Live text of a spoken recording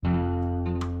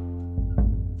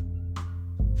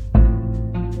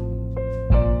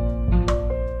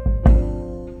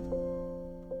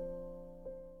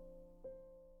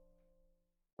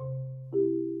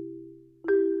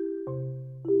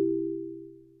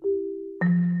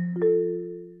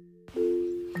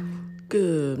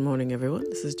Good morning, everyone.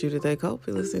 This is Judith A. Cope.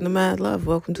 You're listening to Mad Love.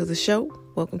 Welcome to the show.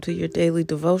 Welcome to your daily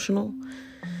devotional.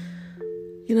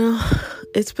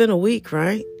 It's been a week,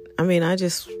 right? I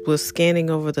just was scanning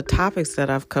over the topics that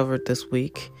I've covered this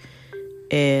week.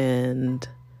 And,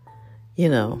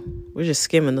 we're just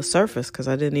skimming the surface because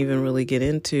I didn't even really get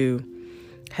into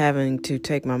having to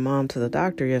take my mom to the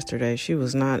doctor yesterday. She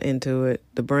was not into it.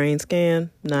 The brain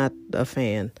scan, not a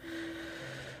fan.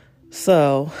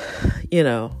 So,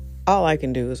 all I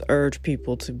can do is urge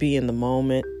people to be in the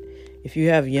moment. If you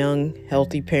have young,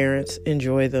 healthy parents,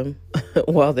 enjoy them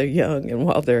while they're young and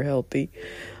while they're healthy.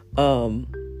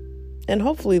 And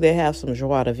hopefully they have some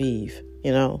joie de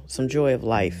vivre, some joy of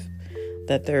life,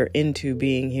 that they're into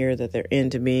being here, that they're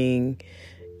into being,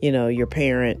 your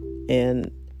parent.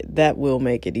 And that will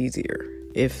make it easier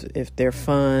if they're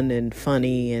fun and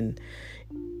funny and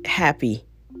happy.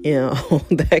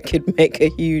 That could make a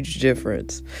huge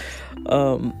difference.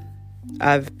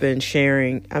 I've been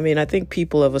sharing, I think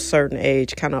people of a certain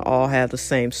age kind of all have the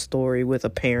same story with a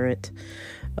parent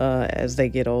as they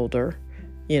get older.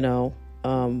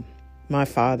 My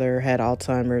father had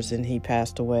Alzheimer's and he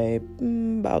passed away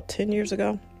about 10 years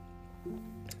ago.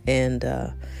 And,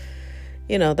 that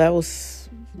was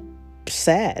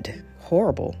sad,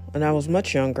 horrible. And I was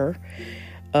much younger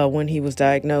when he was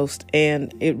diagnosed,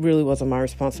 and it really wasn't my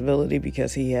responsibility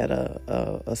because he had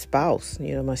a spouse.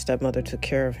 My stepmother took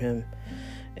care of him,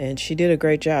 and she did a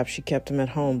great job. She kept him at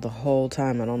home the whole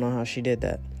time. I don't know how she did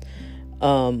that.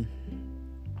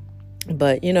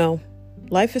 But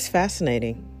life is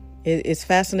fascinating. It's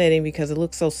fascinating because it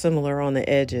looks so similar on the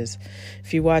edges.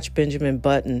 If you watch Benjamin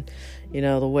Button,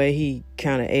 the way he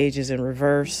kind of ages in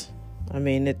reverse,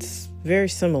 it's very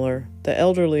similar. The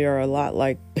elderly are a lot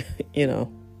like,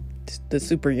 the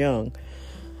super young.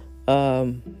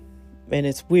 And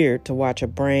it's weird to watch a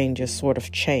brain just sort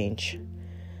of change.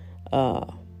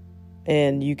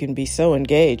 And you can be so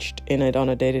engaged in it on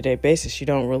a day-to-day basis, you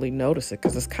don't really notice it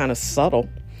because it's kind of subtle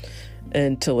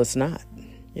until it's not,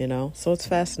 So it's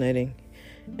fascinating.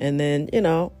 And then,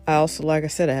 I also, like I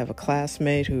said, I have a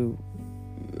classmate who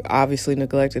obviously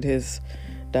neglected his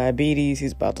diabetes.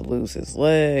 He's about to lose his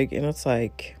leg. And it's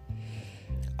like,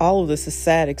 all of this is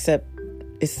sad, except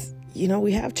it's,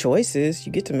 we have choices.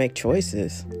 You get to make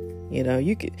choices.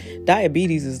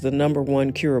 Diabetes is the number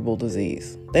one curable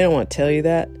disease. They don't want to tell you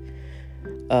that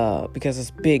because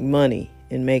it's big money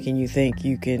in making you think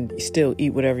you can still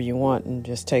eat whatever you want and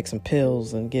just take some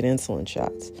pills and get insulin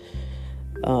shots.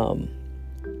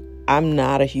 I'm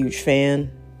not a huge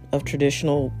fan of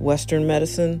traditional Western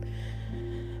medicine,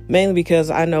 mainly because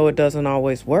I know it doesn't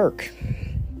always work.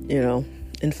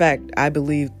 In fact, I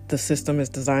believe the system is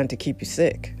designed to keep you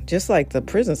sick. Just like the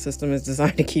prison system is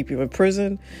designed to keep you in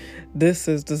prison, this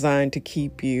is designed to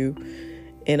keep you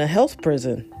in a health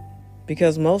prison.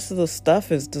 Because most of the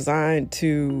stuff is designed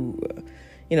to,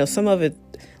 some of it,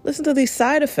 listen to these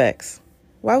side effects.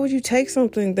 Why would you take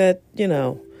something that,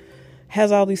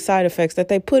 has all these side effects that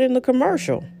they put in the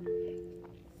commercial?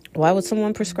 Why would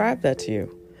someone prescribe that to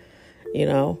you?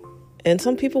 And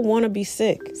some people want to be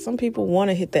sick. Some people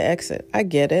want to hit the exit. I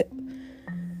get it.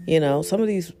 Some of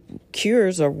these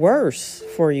cures are worse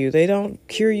for you. They don't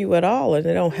cure you at all, and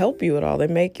they don't help you at all. They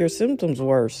make your symptoms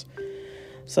worse.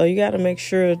 So you got to make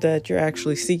sure that you're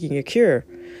actually seeking a cure.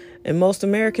 And most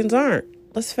Americans aren't.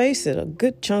 Let's face it. A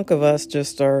good chunk of us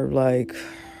just are like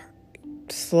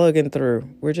slugging through.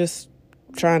 We're just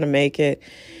trying to make it.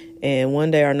 And one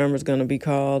day our number's going to be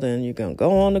called and you're going to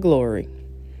go on to glory.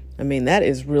 That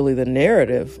is really the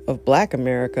narrative of Black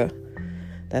America.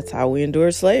 That's how we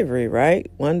endured slavery, right?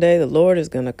 One day the Lord is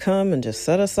going to come and just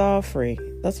set us all free.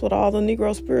 That's what all the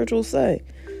Negro spirituals say,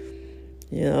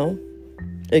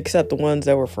 except the ones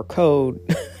that were for code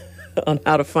on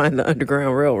how to find the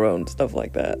Underground Railroad and stuff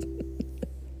like that.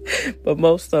 But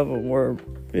most of them were,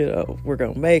 we're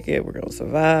going to make it. We're going to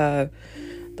survive.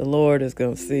 The Lord is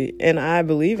going to see. And I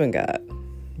believe in God.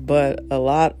 But a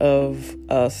lot of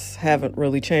us haven't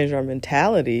really changed our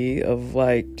mentality of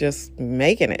just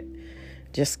making it,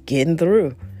 just getting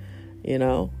through,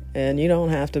 and you don't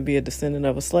have to be a descendant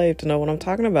of a slave to know what I'm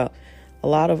talking about. A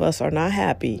lot of us are not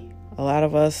happy. A lot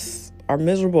of us are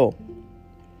miserable,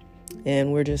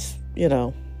 and we're just,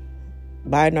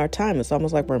 biding our time. It's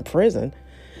almost like we're in prison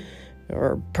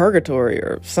or purgatory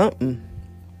or something,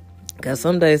 because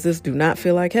some days this do not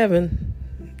feel like heaven.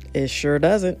 It sure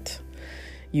doesn't.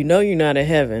 You're not in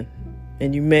heaven,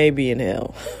 and you may be in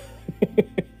hell.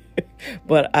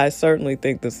 But I certainly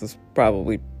think this is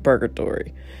probably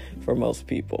purgatory for most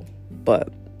people. But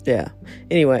Yeah.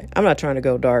 Anyway, I'm not trying to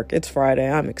go dark. It's Friday.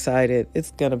 I'm excited.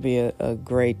 It's going to be a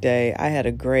great day. I had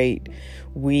a great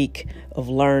week of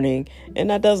learning,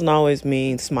 and that doesn't always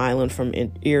mean smiling from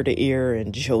ear to ear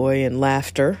and joy and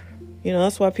laughter. You know,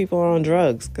 that's why people are on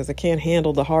drugs, because they can't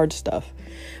handle the hard stuff.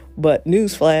 But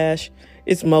newsflash,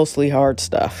 it's mostly hard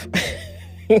stuff.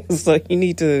 So you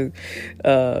need to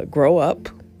grow up,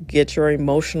 get your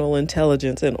emotional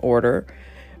intelligence in order,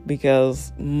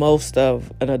 because most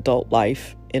of an adult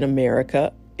life in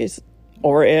America is,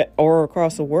 or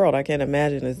across the world, I can't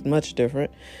imagine it's much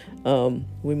different.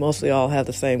 We mostly all have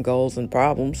the same goals and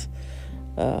problems.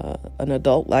 An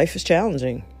adult life is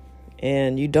challenging,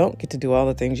 and you don't get to do all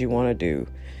the things you want to do,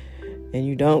 and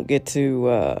you don't get to,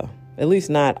 at least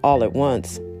not all at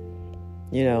once,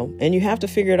 you know, and you have to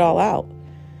figure it all out.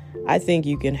 I think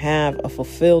you can have a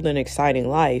fulfilled and exciting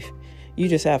life. You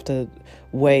just have to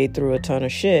wade through a ton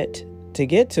of shit to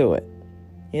get to it.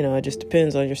 You know, it just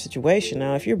depends on your situation.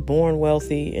 Now, if you're born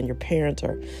wealthy and your parents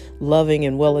are loving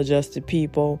and well-adjusted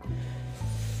people,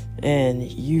 and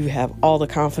you have all the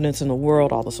confidence in the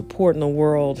world, all the support in the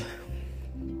world,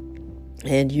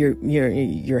 and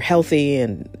you're healthy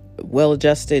and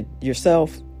well-adjusted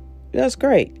yourself, that's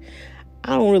great.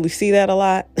 I don't really see that a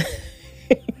lot.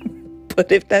 But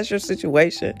if that's your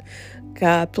situation,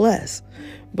 God bless.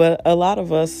 But a lot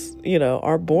of us, you know,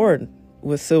 are born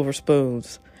with silver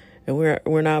spoons, and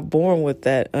we're not born with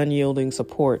that unyielding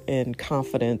support and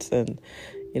confidence and,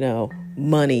 you know,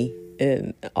 money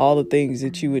and all the things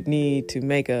that you would need to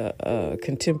make a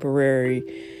contemporary,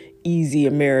 easy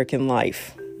American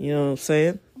life. You know what I'm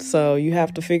saying? So you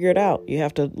have to figure it out. You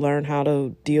have to learn how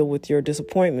to deal with your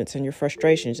disappointments and your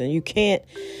frustrations, and you can't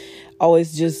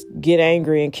always just get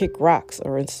angry and kick rocks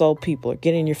or insult people or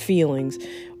get in your feelings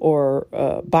or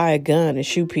buy a gun and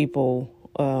shoot people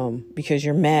because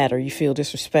you're mad or you feel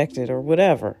disrespected or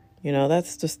whatever. You know,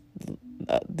 that's just,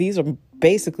 these are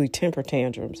basically temper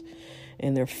tantrums,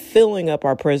 and they're filling up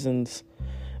our prisons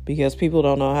because people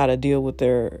don't know how to deal with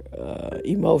their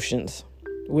emotions,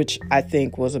 which I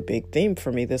think was a big theme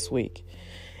for me this week,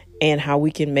 and how we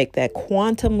can make that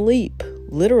quantum leap,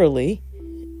 literally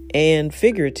and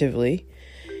figuratively,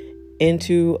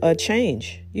 into a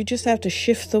change. You just have to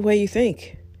shift the way you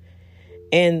think.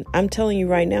 And I'm telling you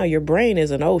right now, your brain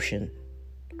is an ocean.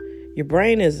 Your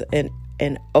brain is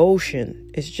an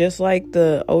ocean. It's just like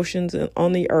the oceans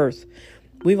on the earth.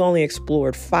 We've only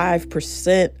explored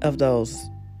 5% of those.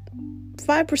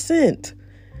 5%.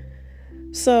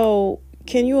 So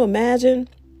can you imagine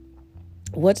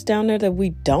what's down there that we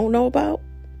don't know about?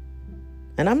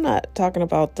 And I'm not talking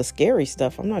about the scary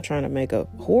stuff. I'm not trying to make a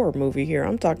horror movie here.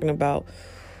 I'm talking about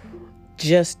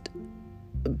just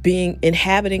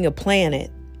inhabiting a planet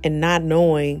and not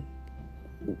knowing,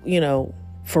 you know,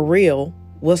 for real,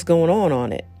 what's going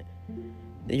on it.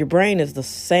 Your brain is the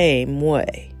same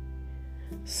way.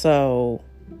 So,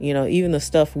 you know, even the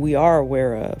stuff we are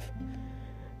aware of,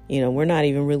 you know, we're not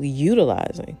even really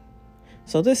utilizing.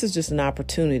 So this is just an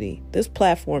opportunity. This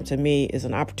platform to me is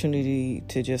an opportunity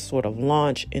to just sort of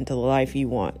launch into the life you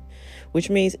want, which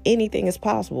means anything is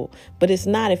possible. But it's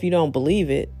not if you don't believe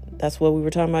it. That's what we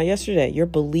were talking about yesterday. Your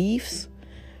beliefs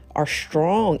are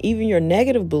strong. Even your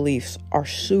negative beliefs are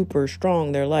super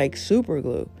strong. They're like super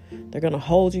glue. They're going to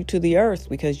hold you to the earth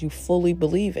because you fully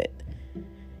believe it.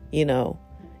 You know,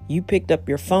 you picked up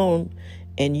your phone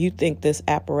and you think this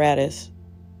apparatus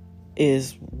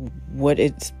is what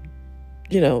it's,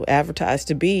 you know, advertised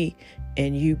to be,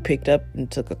 and you picked up and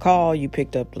took a call, you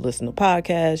picked up to listen to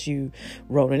podcasts, you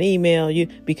wrote an email,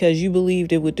 because you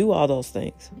believed it would do all those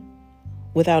things.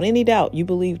 Without any doubt, you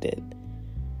believed it.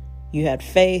 You had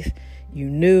faith, you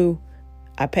knew,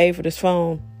 I paid for this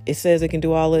phone, it says it can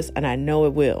do all this, and I know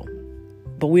it will.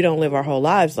 But we don't live our whole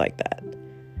lives like that.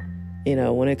 You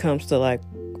know, when it comes to like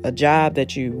a job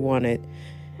that you wanted,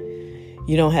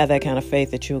 you don't have that kind of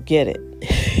faith that you'll get it.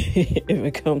 If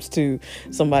it comes to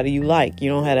somebody you like, you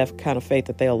don't have that kind of faith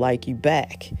that they'll like you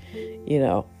back. You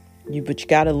know, but you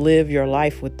got to live your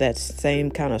life with that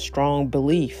same kind of strong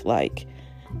belief. Like,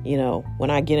 you know, when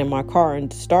I get in my car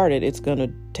and start it, it's going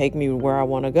to take me where I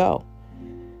want to go.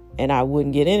 And I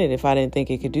wouldn't get in it if I didn't think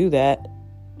it could do that.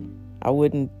 I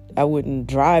wouldn't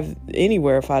drive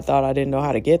anywhere if I thought I didn't know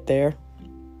how to get there.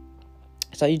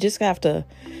 So you just have to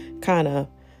kind of,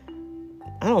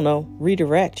 I don't know,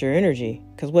 redirect your energy,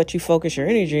 because what you focus your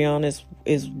energy on is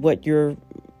what your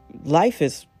life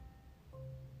is,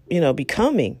 you know,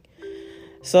 becoming.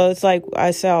 So it's like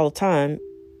I say all the time,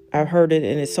 I've heard it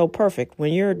and it's so perfect.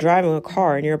 When you're driving a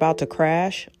car and you're about to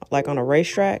crash, like on a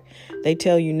racetrack, they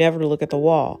tell you never to look at the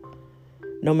wall.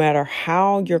 No matter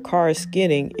how your car is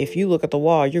skidding, if you look at the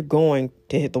wall, you're going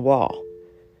to hit the wall.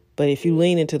 But if you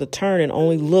lean into the turn and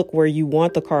only look where you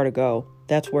want the car to go,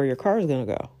 that's where your car is going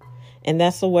to go. And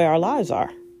that's the way our lives are.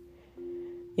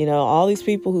 You know, all these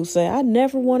people who say, I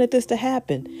never wanted this to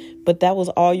happen, but that was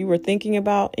all you were thinking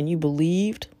about and you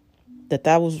believed that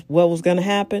that was what was going to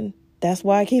happen. That's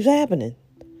why it keeps happening.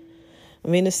 I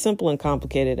mean, it's simple and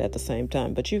complicated at the same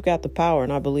time, but you've got the power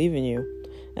and I believe in you.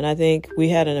 And I think we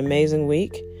had an amazing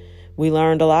week. We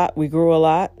learned a lot. We grew a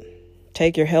lot.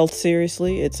 Take your health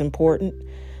seriously. It's important.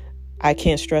 I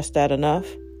can't stress that enough.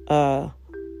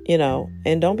 You know,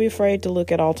 and don't be afraid to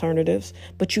look at alternatives,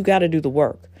 but you got to do the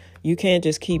work. You can't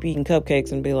just keep eating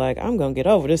cupcakes and be like, I'm going to get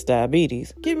over this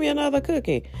diabetes. Give me another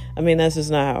cookie. I mean, that's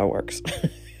just not how it works.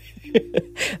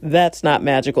 That's not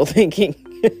magical thinking.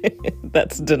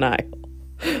 That's denial.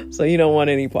 So you don't want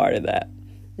any part of that,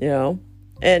 you know,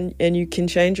 and you can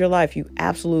change your life. You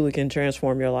absolutely can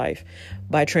transform your life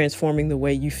by transforming the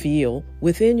way you feel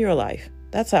within your life.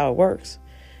 That's how it works.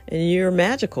 And you're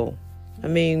magical. I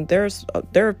mean, there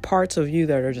are parts of you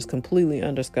that are just completely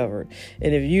undiscovered.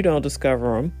 And if you don't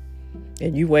discover them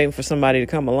and you waiting for somebody to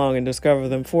come along and discover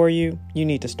them for you, you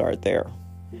need to start there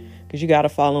because you got to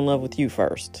fall in love with you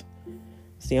first.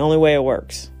 It's the only way it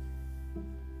works.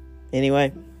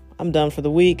 Anyway, I'm done for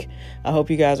the week. I hope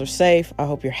you guys are safe. I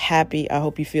hope you're happy. I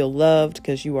hope you feel loved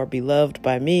because you are beloved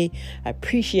by me. I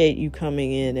appreciate you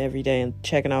coming in every day and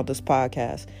checking out this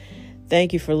podcast.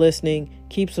 Thank you for listening.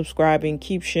 Keep subscribing.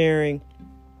 Keep sharing.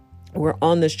 We're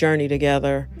on this journey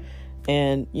together.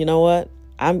 And you know what?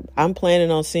 I'm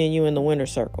planning on seeing you in the winner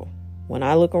circle. When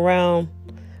I look around,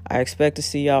 I expect to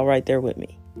see y'all right there with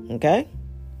me. Okay?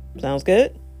 Sounds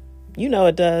good? You know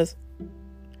it does.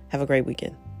 Have a great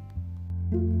weekend.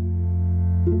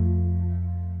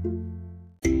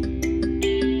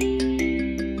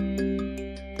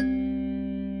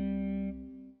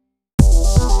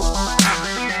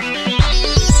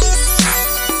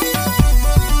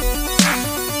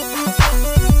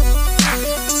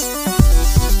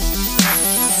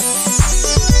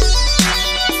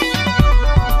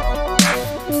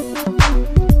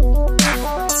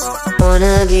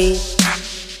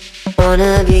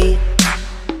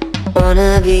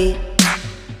 Wanna be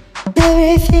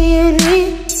everything you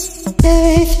need,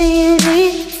 everything you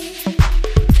need.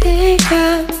 Pick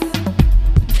up,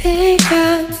 pick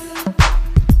up.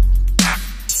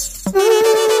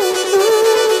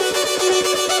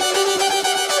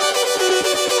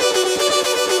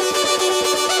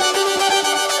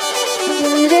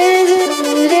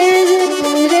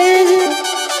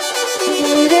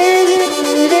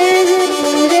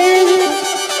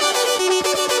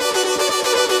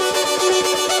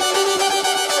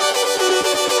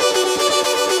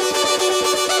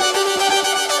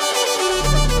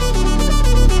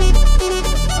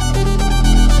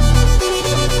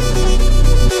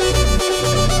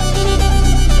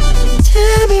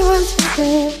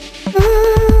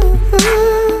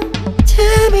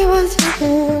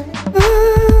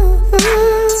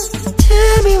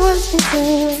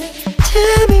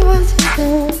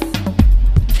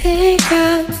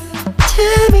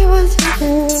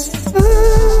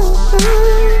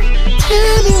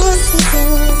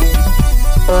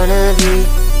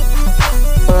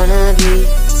 Wanna be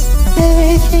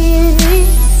everything you need,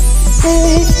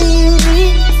 everything you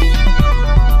need.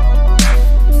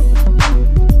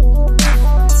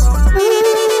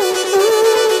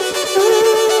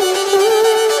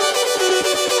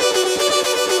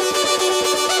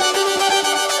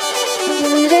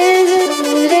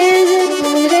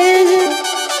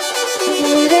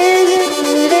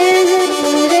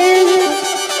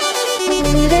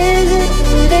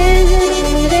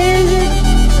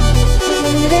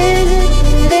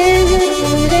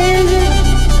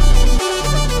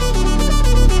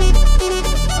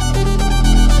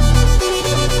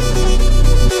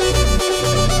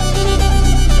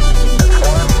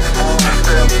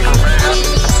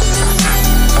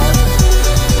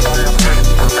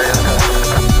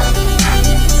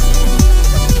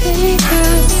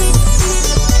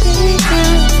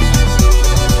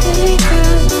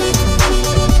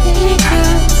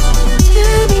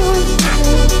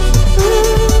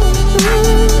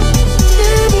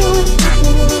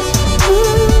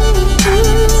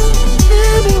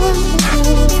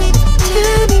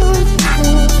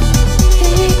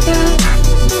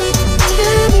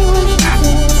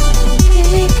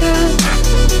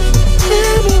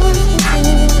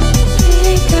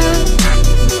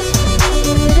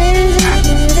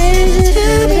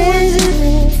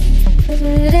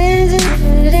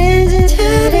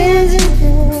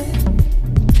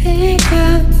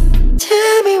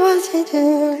 Tell me what to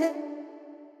do.